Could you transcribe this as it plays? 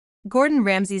Gordon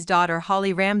Ramsay's daughter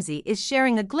Holly Ramsay is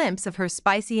sharing a glimpse of her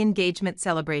spicy engagement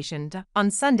celebration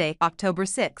on Sunday, October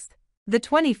 6. The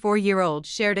 24-year-old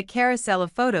shared a carousel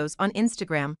of photos on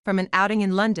Instagram from an outing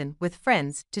in London with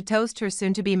friends to toast her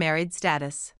soon-to-be married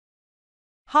status.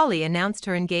 Holly announced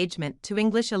her engagement to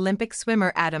English Olympic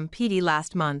swimmer Adam Peaty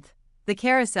last month. The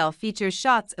carousel features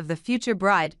shots of the future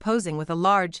bride posing with a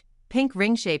large, pink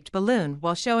ring-shaped balloon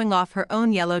while showing off her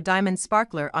own yellow diamond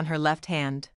sparkler on her left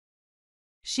hand.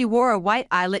 She wore a white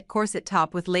eyelet corset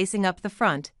top with lacing up the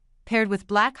front, paired with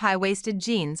black high-waisted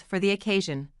jeans for the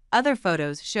occasion. Other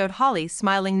photos showed Holly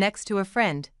smiling next to a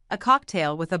friend, a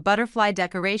cocktail with a butterfly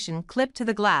decoration clipped to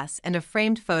the glass, and a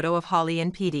framed photo of Holly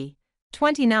and Peaty,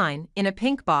 29, in a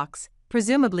pink box,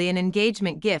 presumably an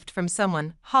engagement gift from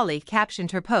someone. Holly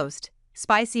captioned her post,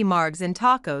 "Spicy margs and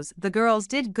tacos." The girls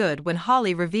did good. When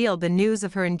Holly revealed the news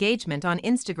of her engagement on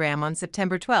Instagram on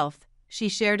September 12, she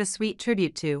shared a sweet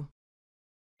tribute to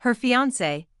her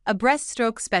fiancé, a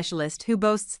breaststroke specialist who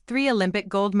boasts 3 Olympic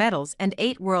gold medals and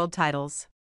 8 world titles.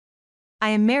 "I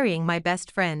am marrying my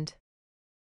best friend.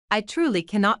 I truly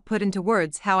cannot put into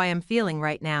words how I am feeling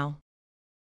right now.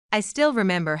 I still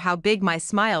remember how big my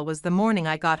smile was the morning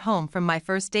I got home from my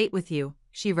first date with you,"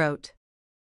 she wrote.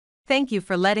 "Thank you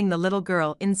for letting the little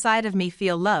girl inside of me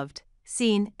feel loved,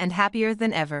 seen, and happier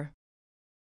than ever.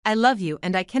 I love you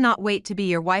and I cannot wait to be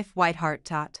your wife."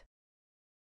 Whiteheart.